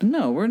not.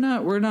 No, we're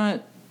not.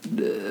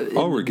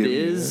 All we're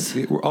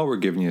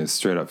giving you is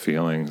straight up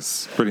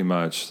feelings, pretty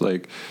much.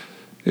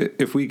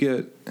 If we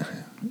get,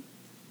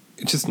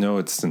 just know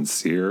it's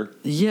sincere.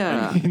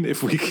 Yeah. I mean,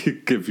 if we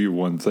could give you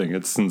one thing,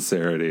 it's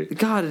sincerity.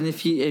 God, and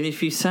if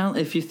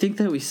you think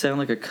that we sound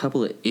like a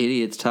couple of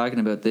idiots talking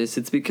about this,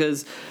 it's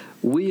because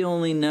we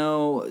only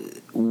know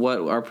what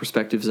our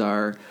perspectives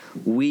are.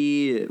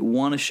 We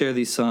want to share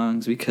these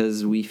songs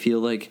because we feel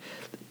like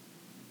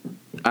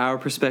our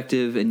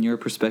perspective and your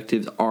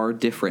perspectives are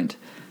different,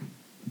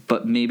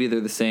 but maybe they're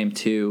the same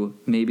too.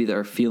 Maybe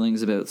our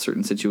feelings about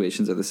certain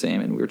situations are the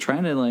same, and we're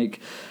trying to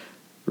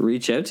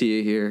reach out to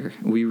you here.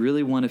 We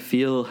really want to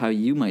feel how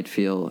you might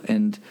feel.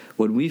 And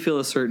when we feel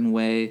a certain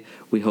way,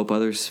 we hope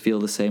others feel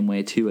the same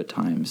way too at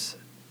times.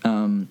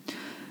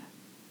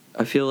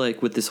 I feel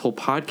like with this whole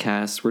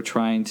podcast, we're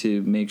trying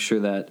to make sure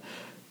that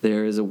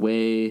there is a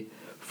way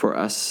for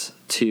us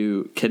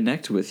to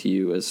connect with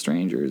you as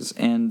strangers.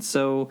 And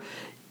so,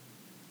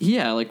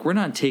 yeah, like, we're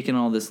not taking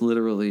all this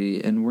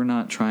literally, and we're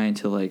not trying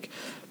to, like,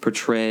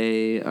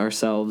 portray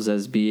ourselves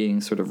as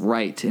being sort of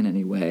right in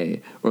any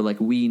way, or like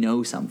we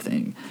know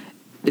something.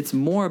 It's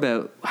more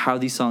about how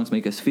these songs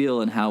make us feel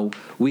and how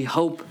we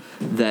hope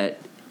that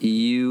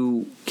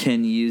you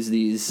can use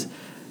these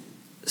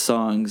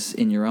songs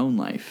in your own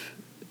life.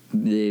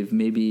 We've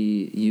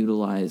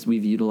utilized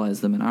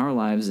them in our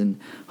lives, and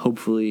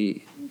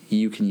hopefully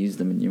you can use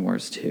them in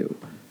yours too.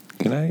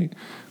 I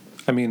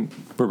mean,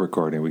 we're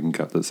recording, we can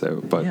cut this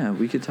out, but yeah,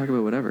 we could talk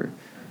about whatever.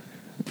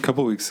 A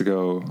couple weeks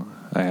ago,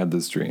 I had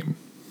this dream.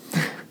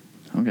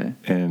 Okay.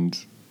 And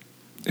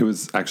it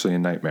was actually a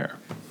nightmare.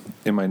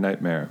 In my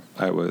nightmare,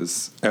 I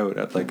was out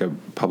at like a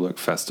public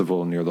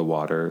festival near the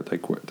water,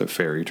 like the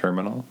ferry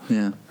terminal,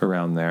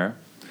 around there.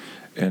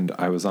 And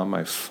I was on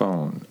my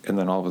phone, and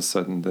then all of a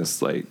sudden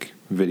this like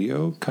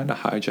video kind of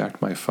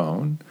hijacked my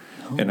phone.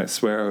 Oh. And I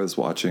swear I was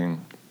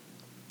watching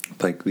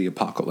like the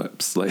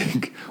apocalypse.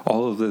 Like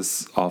all of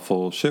this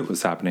awful shit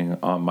was happening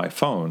on my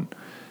phone.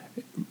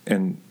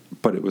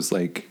 But it was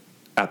like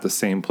at the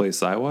same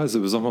place I was. It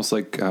was almost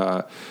like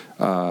that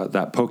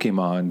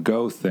Pokemon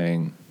Go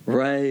thing.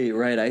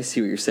 Right. I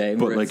see what you're saying.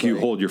 But like you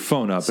hold your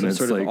phone up and it's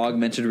sort like of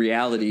augmented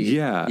reality.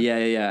 Yeah.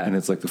 And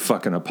it's like the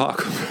fucking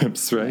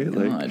apocalypse, right? Oh,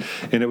 like, God.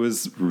 And it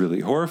was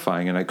really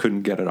horrifying, and I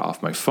couldn't get it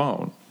off my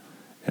phone.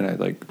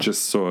 And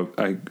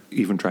I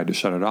even tried to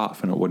shut it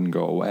off, and it wouldn't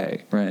go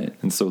away. Right.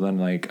 And so then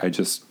like I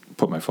just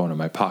put my phone in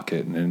my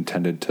pocket and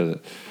intended to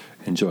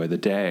enjoy the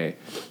day,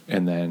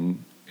 and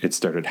then it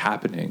started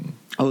happening.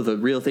 Oh, the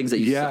real things that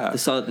you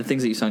saw, the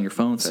things that you saw on your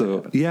phone.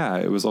 So yeah,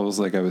 it was almost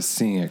like I was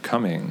seeing it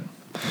coming,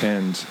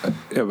 and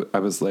I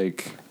was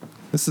like,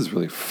 "This is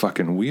really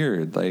fucking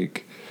weird.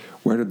 Like,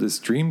 where did this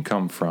dream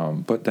come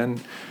from?" But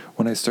then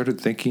when I started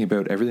thinking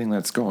about everything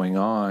that's going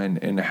on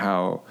and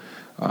how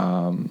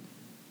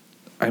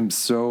I'm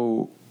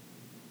so,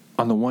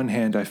 on the one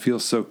hand, I feel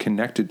so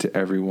connected to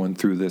everyone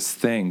through this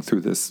thing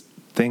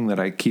that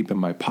I keep in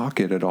my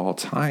pocket at all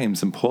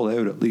times and pull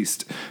out at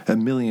least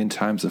 1 million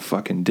times a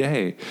fucking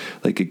day.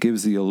 Like, it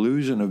gives the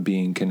illusion of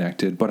being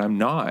connected, but I'm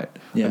not.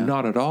 Yeah. I'm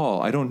not at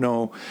all. I don't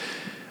know.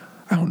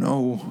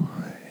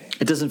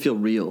 It doesn't feel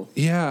real.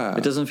 Yeah.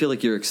 It doesn't feel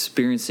like you're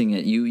experiencing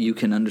it. You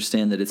can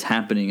understand that it's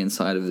happening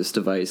inside of this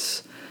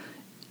device,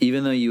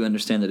 even though you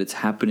understand that it's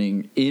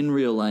happening in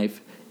real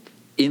life,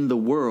 in the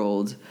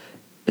world.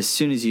 As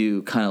soon as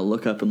you kind of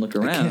look up and look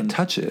around, I can't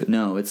touch it.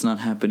 No, it's not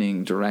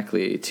happening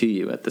directly to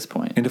you at this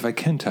point. And if I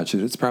can touch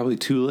it, it's probably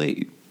too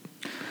late.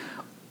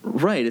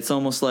 Right. It's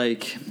almost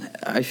like,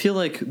 I feel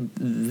like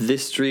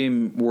this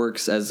dream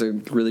works as a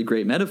really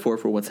great metaphor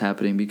for what's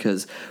happening,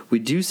 because we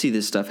do see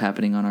this stuff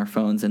happening on our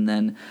phones, and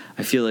then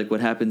I feel like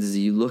what happens is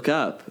you look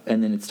up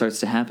and then it starts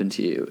to happen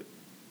to you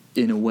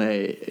in a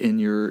way in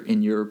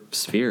your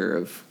sphere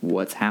of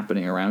what's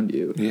happening around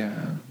you.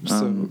 Yeah.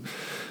 So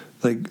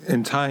like,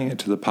 in tying it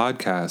to the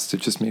podcast,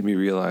 it just made me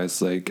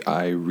realize, like,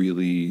 I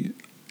really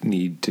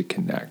need to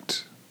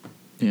connect.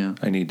 Yeah.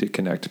 I need to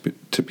connect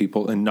to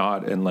people, and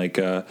not in like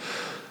I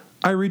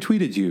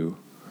retweeted you,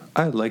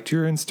 I liked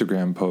your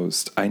Instagram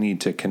post. I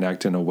need to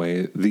connect in a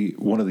way,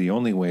 one of the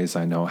only ways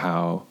I know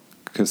how,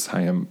 because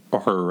I am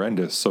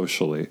horrendous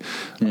socially,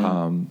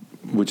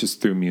 which is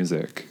through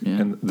music. Yeah.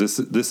 And this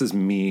is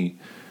me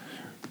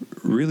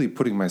really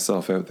putting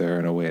myself out there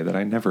in a way that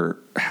I never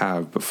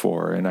have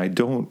before, and I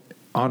don't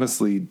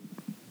honestly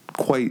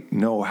quite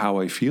know how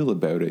I feel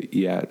about it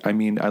yet. I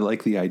mean, I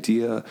like the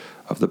idea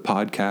of the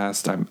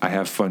podcast. I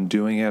have fun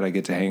doing it. I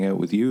get to hang out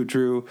with you,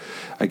 Drew.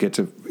 I get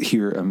to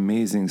hear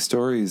amazing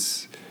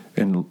stories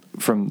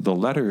from the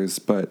letters,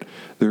 but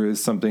there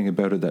is something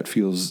about it that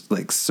feels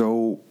like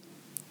so...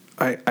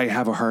 I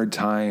have a hard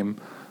time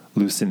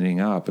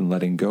loosening up and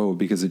letting go,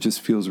 because it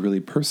just feels really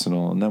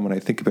personal. And then when I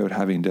think about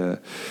having to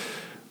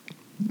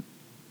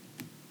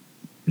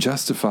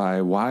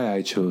justify why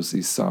I chose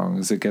these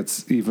songs, it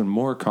gets even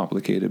more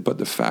complicated. But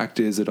the fact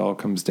is, it all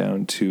comes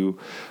down to,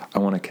 I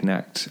want to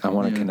connect. I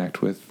want to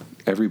connect with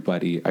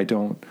everybody. I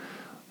don't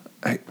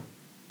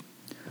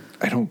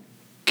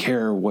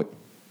care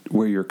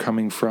where you're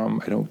coming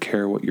from. I don't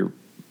care what your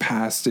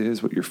past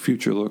is, what your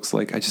future looks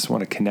like. I just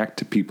want to connect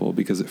to people,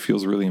 because it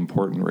feels really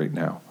important right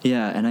now.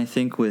 Yeah, and I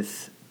think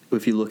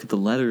if you look at the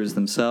letters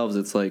themselves,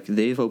 it's like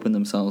they've opened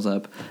themselves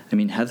up. I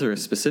mean, Heather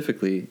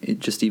specifically,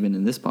 just even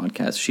in this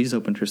podcast, she's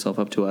opened herself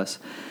up to us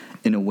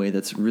in a way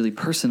that's really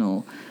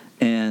personal.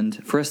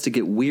 And for us to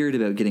get weird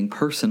about getting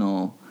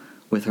personal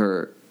with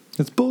her,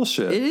 it's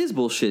bullshit. It is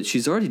bullshit.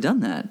 She's already done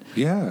that.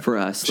 Yeah. For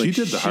us. She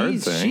did the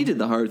hard thing. She did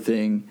the hard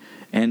thing.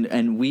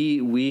 And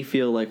we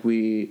feel like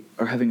we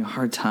are having a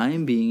hard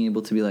time being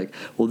able to be like,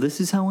 well, this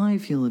is how I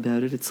feel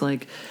about it. It's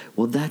like,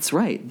 well, that's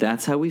right.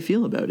 That's how we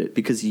feel about it,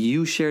 because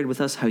you shared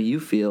with us how you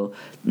feel.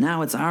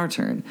 Now it's our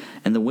turn.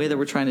 And the way that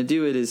we're trying to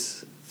do it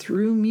is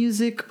through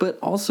music, but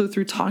also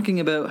through talking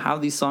about how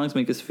these songs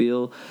make us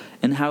feel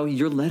and how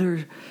your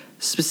letter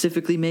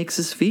specifically makes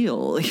us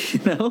feel,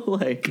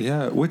 like.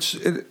 Yeah, which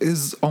it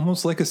is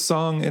almost like a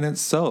song in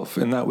itself,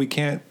 in that we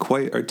can't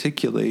quite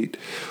articulate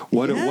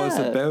what it was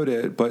about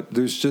it, but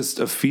there's just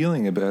a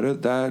feeling about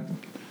it that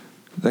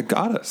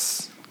got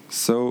us.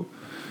 So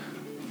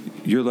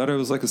your letter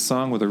was like a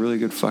song with a really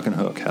good fucking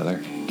hook, Heather.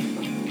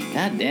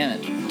 God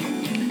damn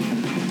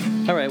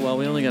it. All right, well,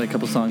 we only got a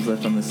couple songs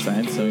left on this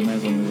side, so we might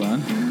as well move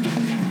on.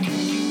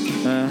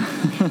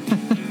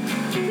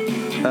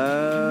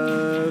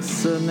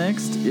 So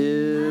next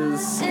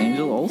is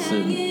Angel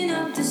Olsen.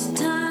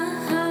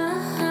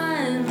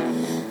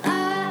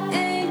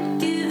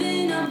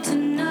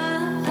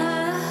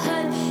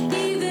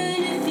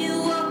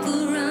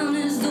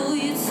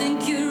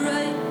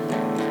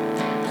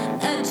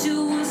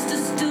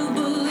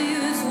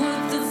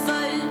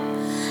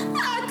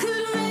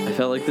 I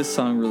felt like this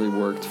song really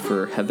worked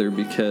for Heather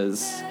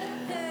because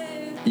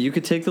you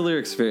could take the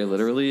lyrics very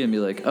literally and be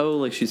like, oh,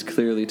 like she's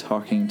clearly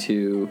talking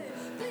to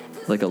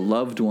like a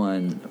loved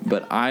one,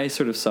 but I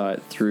sort of saw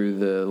it through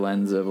the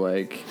lens of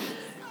like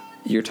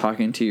you're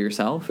talking to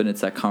yourself, and it's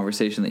that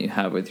conversation that you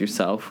have with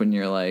yourself when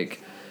you're like,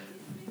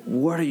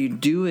 what are you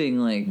doing?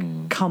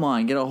 Like, come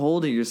on, get a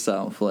hold of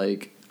yourself.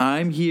 Like,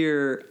 I'm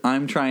here,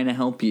 I'm trying to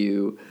help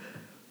you.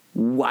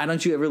 Why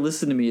don't you ever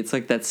listen to me? It's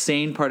like that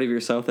sane part of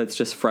yourself that's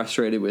just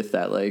frustrated with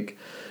that like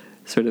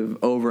sort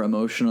of over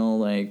emotional,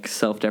 like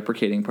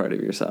self-deprecating part of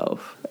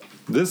yourself.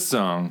 This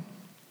song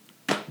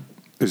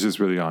is just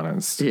really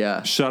honest.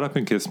 Yeah. Shut up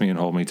and kiss me and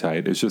hold me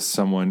tight. It's just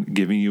someone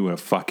giving you a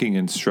fucking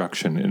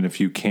instruction, and if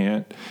you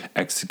can't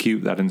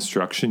execute that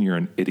instruction, you're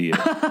an idiot.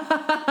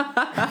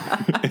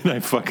 And I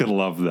fucking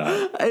love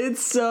that.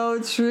 It's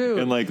so true.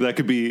 And like that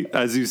could be,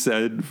 as you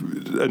said,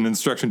 an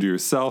instruction to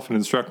yourself, an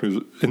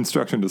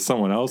instruction to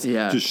someone else.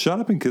 Yeah. Just shut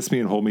up and kiss me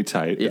and hold me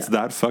tight. Yeah. It's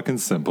that fucking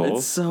simple.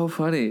 It's so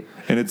funny.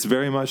 And it's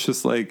very much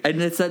just like,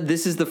 and it's that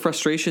this is the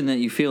frustration that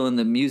you feel in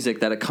the music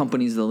that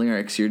accompanies the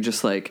lyrics. You're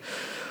just like,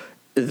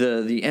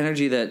 the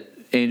energy that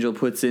Angel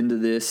puts into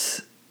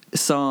this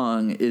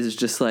song is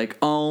just like,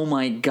 oh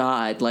my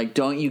God, like,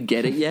 don't you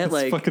get it yet? It's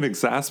like, fucking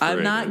exasperating.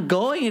 I'm not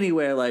going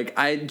anywhere. Like,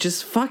 I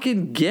just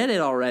fucking get it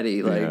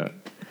already. Like,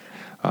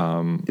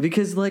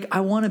 because like,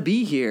 I want to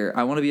be here.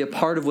 I want to be a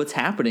part of what's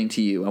happening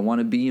to you. I want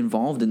to be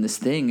involved in this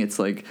thing. It's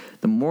like,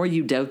 the more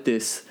you doubt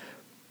this,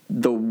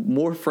 the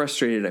more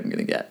frustrated I'm going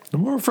to get. The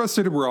more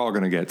frustrated we're all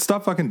going to get.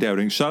 Stop fucking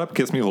doubting. Shut up,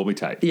 kiss me, hold me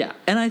tight. Yeah.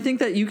 And I think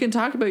that you can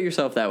talk about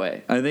yourself that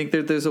way. I think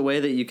that there's a way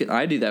that you can.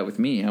 I do that with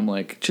me. I'm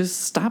like,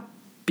 just stop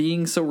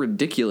being so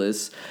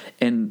ridiculous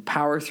and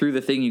power through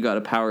the thing you got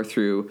to power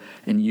through,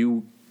 and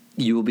you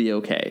will be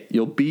okay.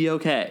 You'll be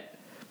okay.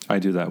 I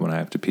do that when I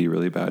have to pee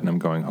really bad and I'm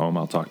going home.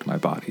 I'll talk to my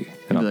body.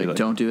 And I'll be like,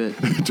 don't do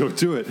it. Don't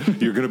do it.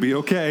 You're going to be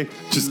okay.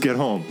 Just get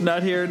home.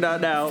 Not here,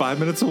 not now. 5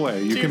 minutes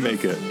away. You can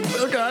make it.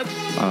 Oh, God.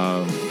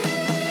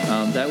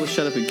 That was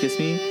Shut Up and Kiss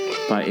Me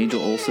by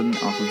Angel Olsen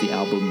off of the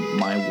album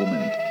My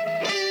Woman.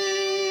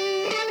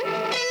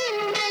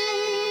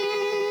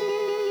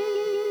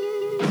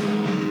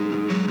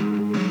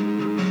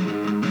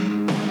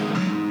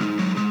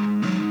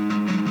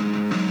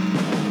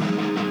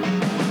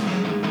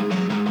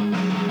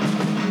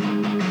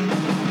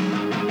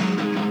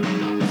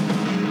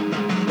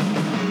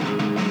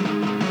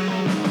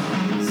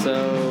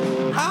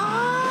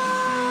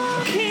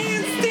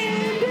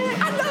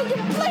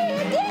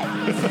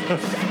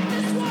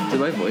 Did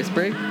my voice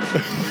break?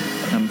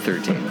 I'm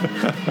 13.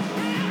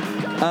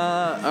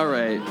 All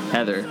right,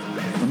 Heather,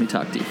 let me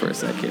talk to you for a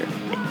sec here.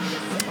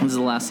 This is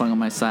the last song on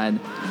my side.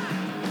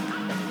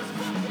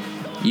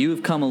 You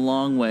have come a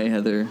long way,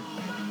 Heather.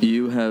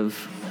 You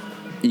have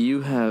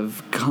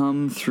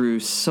come through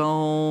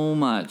so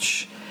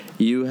much.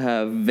 You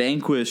have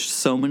vanquished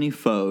so many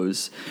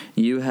foes.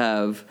 You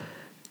have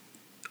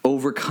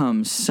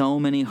overcome so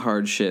many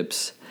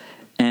hardships.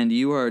 And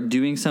you are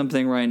doing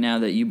something right now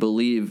that you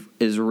believe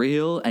is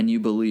real and you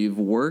believe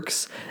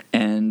works.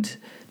 And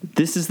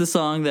this is the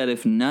song that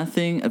if none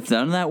of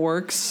that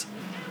works,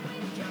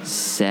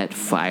 set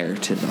fire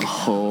to the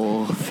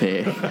whole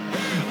thing.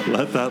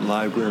 Let that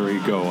library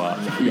go up.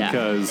 Yeah.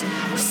 Because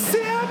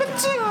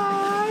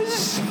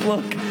sabotage!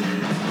 Look,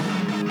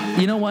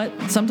 you know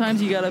what?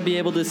 Sometimes you got to be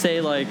able to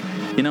say, like,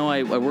 you know,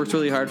 I worked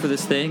really hard for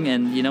this thing,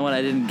 and you know what?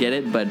 I didn't get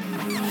it, but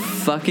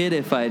fuck it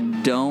if I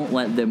don't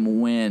let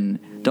them win.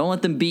 Don't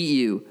let them beat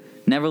you.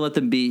 Never let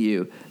them beat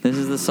you. This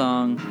is the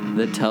song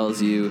that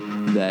tells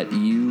you that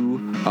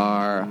you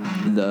are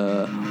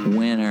the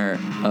winner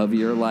of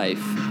your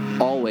life.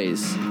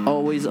 Always,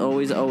 always,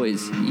 always,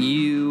 always.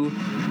 You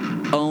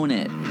own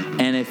it.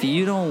 And And if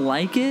you don't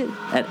like it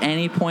at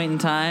any point in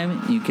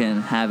time, you can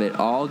have it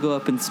all go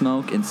up in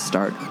smoke and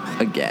start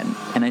again.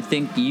 And I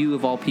think you,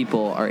 of all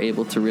people, are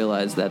able to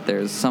realize that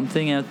there's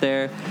something out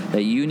there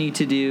that you need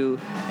to do,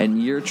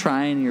 and you're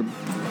trying your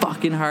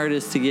fucking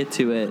hardest to get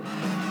to it.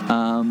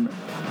 And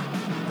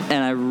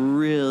I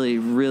really,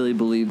 really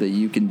believe that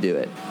you can do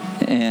it.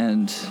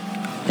 And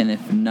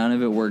if none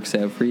of it works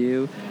out for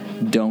you,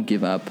 don't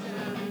give up.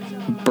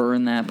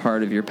 Burn that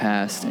part of your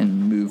past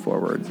and move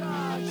forward.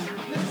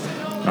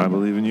 I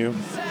believe in you.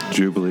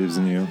 Drew believes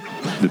in you.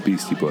 The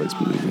Beastie Boys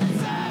believe in you.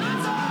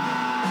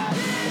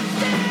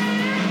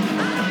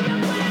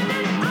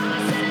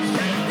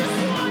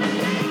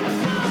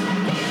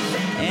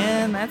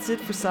 And that's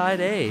it for side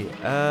A.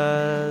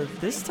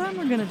 This time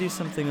we're going to do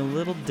something a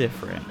little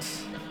different.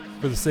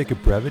 For the sake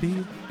of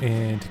brevity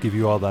and to give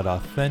you all that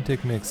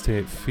authentic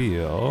mixtape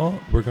feel,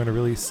 we're going to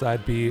release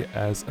side B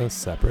as a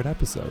separate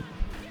episode.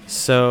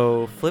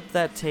 So flip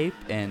that tape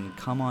and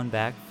come on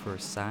back for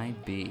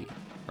side B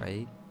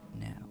right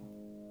now.